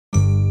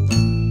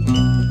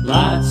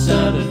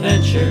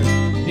adventure,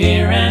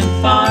 near and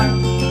far,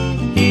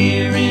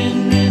 here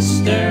in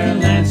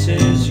Mr.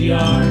 Lance's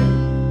yard.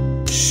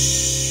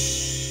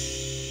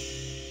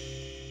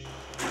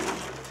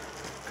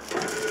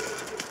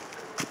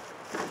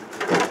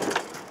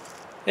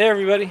 Hey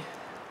everybody,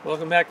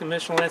 welcome back to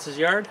Mr. Lance's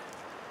yard.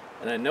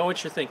 And I know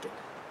what you're thinking.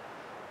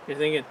 You're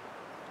thinking,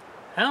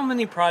 how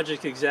many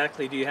projects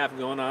exactly do you have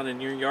going on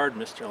in your yard,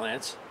 Mr.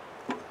 Lance?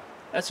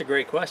 That's a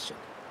great question.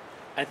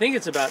 I think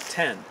it's about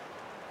 10.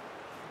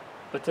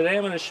 But today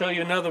I'm going to show you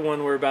another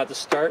one we're about to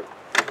start.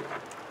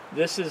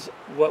 This is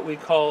what we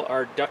call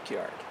our duck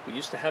yard. We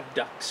used to have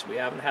ducks. We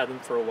haven't had them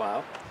for a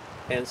while.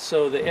 And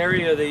so the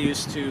area they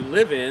used to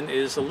live in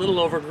is a little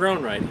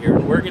overgrown right here.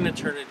 And we're going to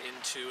turn it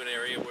into an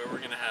area where we're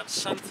going to have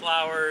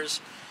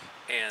sunflowers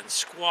and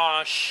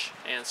squash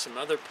and some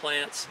other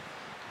plants.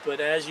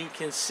 But as you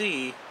can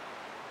see,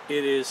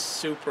 it is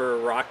super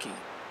rocky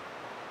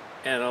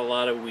and a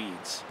lot of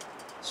weeds.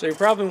 So you're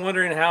probably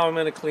wondering how I'm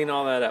going to clean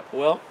all that up.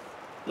 Well,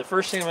 the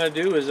first thing I'm going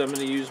to do is I'm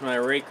going to use my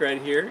rake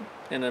right here,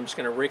 and I'm just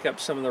going to rake up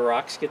some of the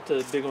rocks, get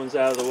the big ones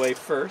out of the way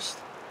first.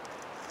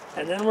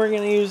 And then we're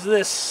going to use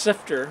this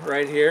sifter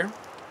right here.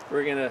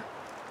 We're going to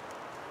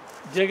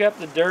dig up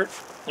the dirt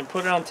and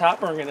put it on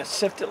top, and we're going to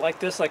sift it like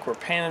this, like we're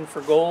panning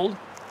for gold,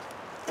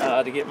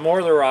 to get more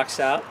of the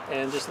rocks out,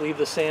 and just leave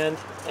the sand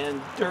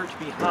and dirt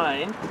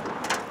behind.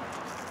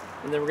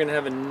 And then we're going to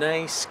have a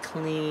nice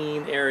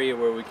clean area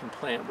where we can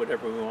plant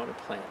whatever we want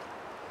to plant.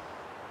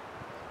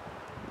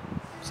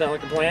 Sound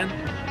like a plan?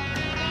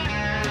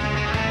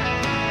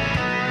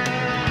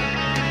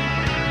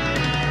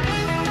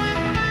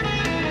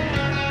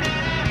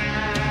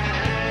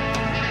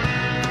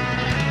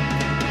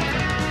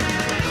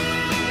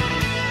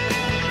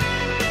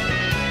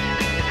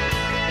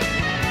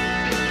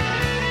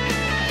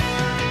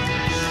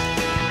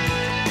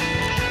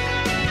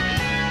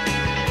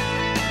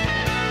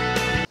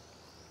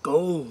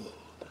 Gold.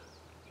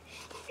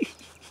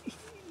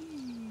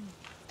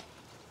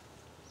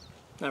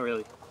 Not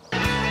really.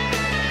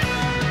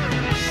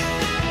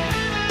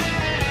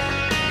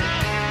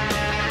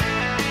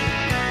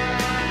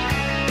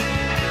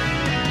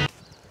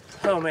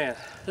 Oh man,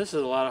 this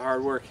is a lot of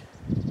hard work.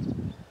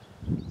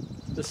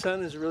 The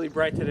sun is really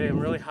bright today. I'm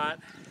really hot.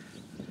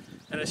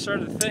 And I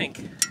started to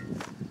think,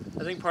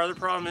 I think part of the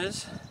problem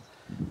is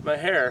my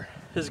hair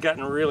has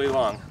gotten really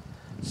long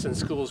since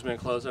school's been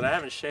closed, and I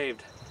haven't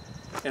shaved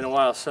in a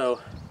while.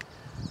 So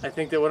I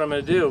think that what I'm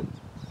going to do,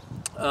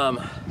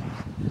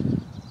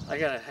 I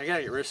gotta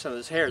get rid of some of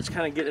this hair. It's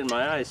kind of getting in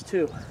my eyes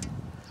too.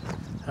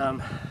 What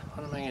am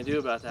I going to do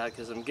about that?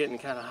 Because I'm getting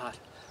kind of hot.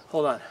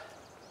 Hold on.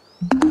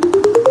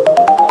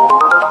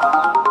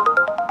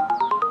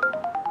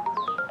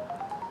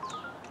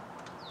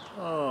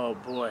 Oh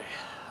boy,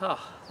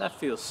 oh, that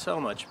feels so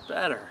much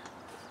better.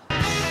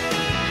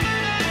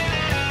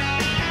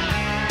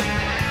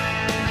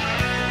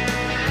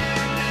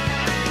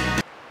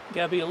 You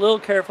gotta be a little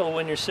careful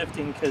when you're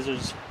sifting because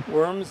there's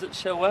worms that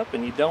show up,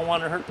 and you don't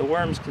want to hurt the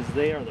worms because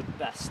they are the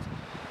best.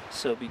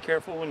 So be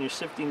careful when you're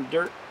sifting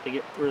dirt to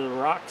get rid of the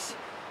rocks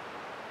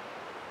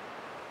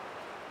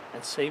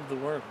and save the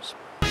worms.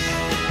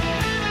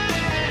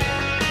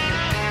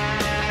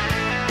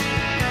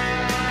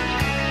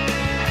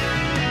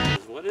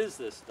 What is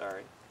this,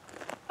 Dari?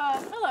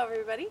 Hello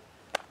everybody.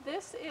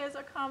 This is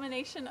a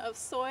combination of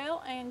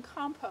soil and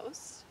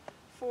compost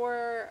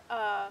for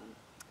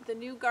the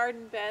new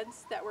garden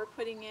beds that we're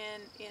putting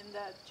in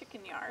the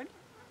chicken yard,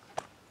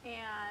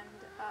 and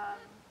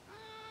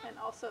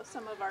also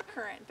some of our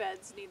current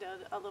beds need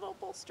a little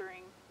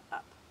bolstering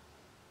up.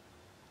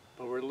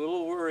 But we're a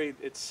little worried.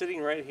 It's sitting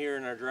right here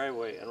in our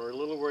driveway, and we're a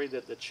little worried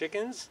that the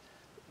chickens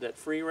that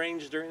free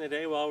range during the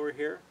day while we're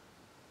here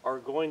are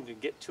going to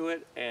get to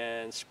it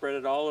and spread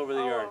it all over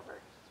the yard.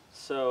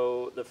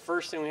 So the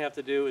first thing we have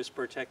to do is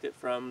protect it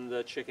from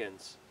the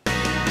chickens.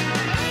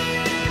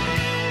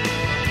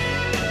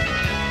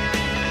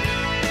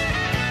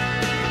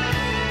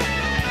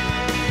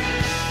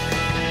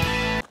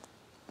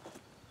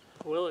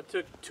 Well, it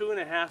took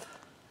 2.5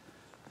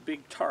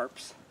 big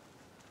tarps,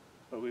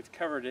 but we've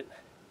covered it,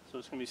 so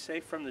it's going to be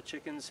safe from the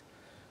chickens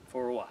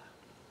for a while.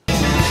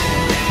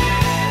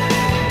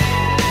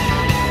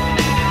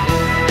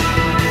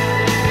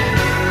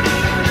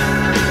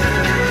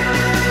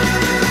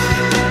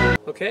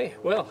 Okay,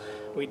 well,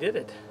 we did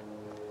it.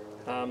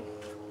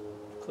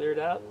 Cleared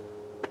out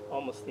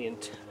almost the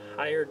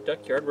entire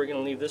duck yard. We're going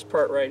to leave this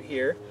part right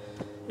here.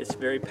 It's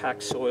very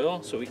packed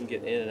soil, so we can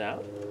get in and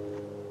out.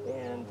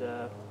 And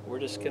we're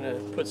just going to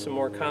put some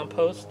more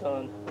compost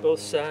on both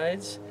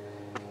sides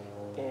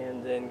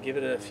and then give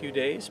it a few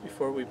days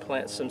before we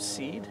plant some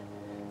seed.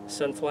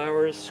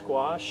 Sunflowers,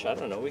 squash, I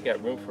don't know, we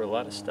got room for a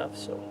lot of stuff,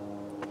 so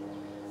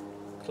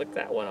click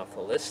that one off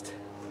the list.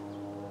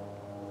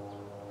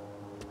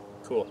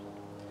 Cool.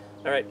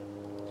 Alright,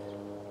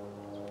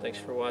 thanks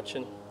for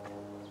watching,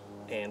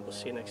 and we'll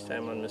see you next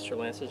time on Mr.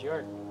 Lance's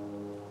Yard.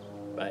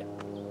 Bye.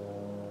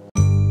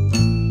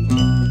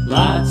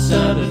 Lots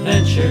of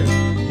adventure,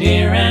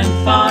 near and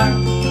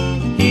far.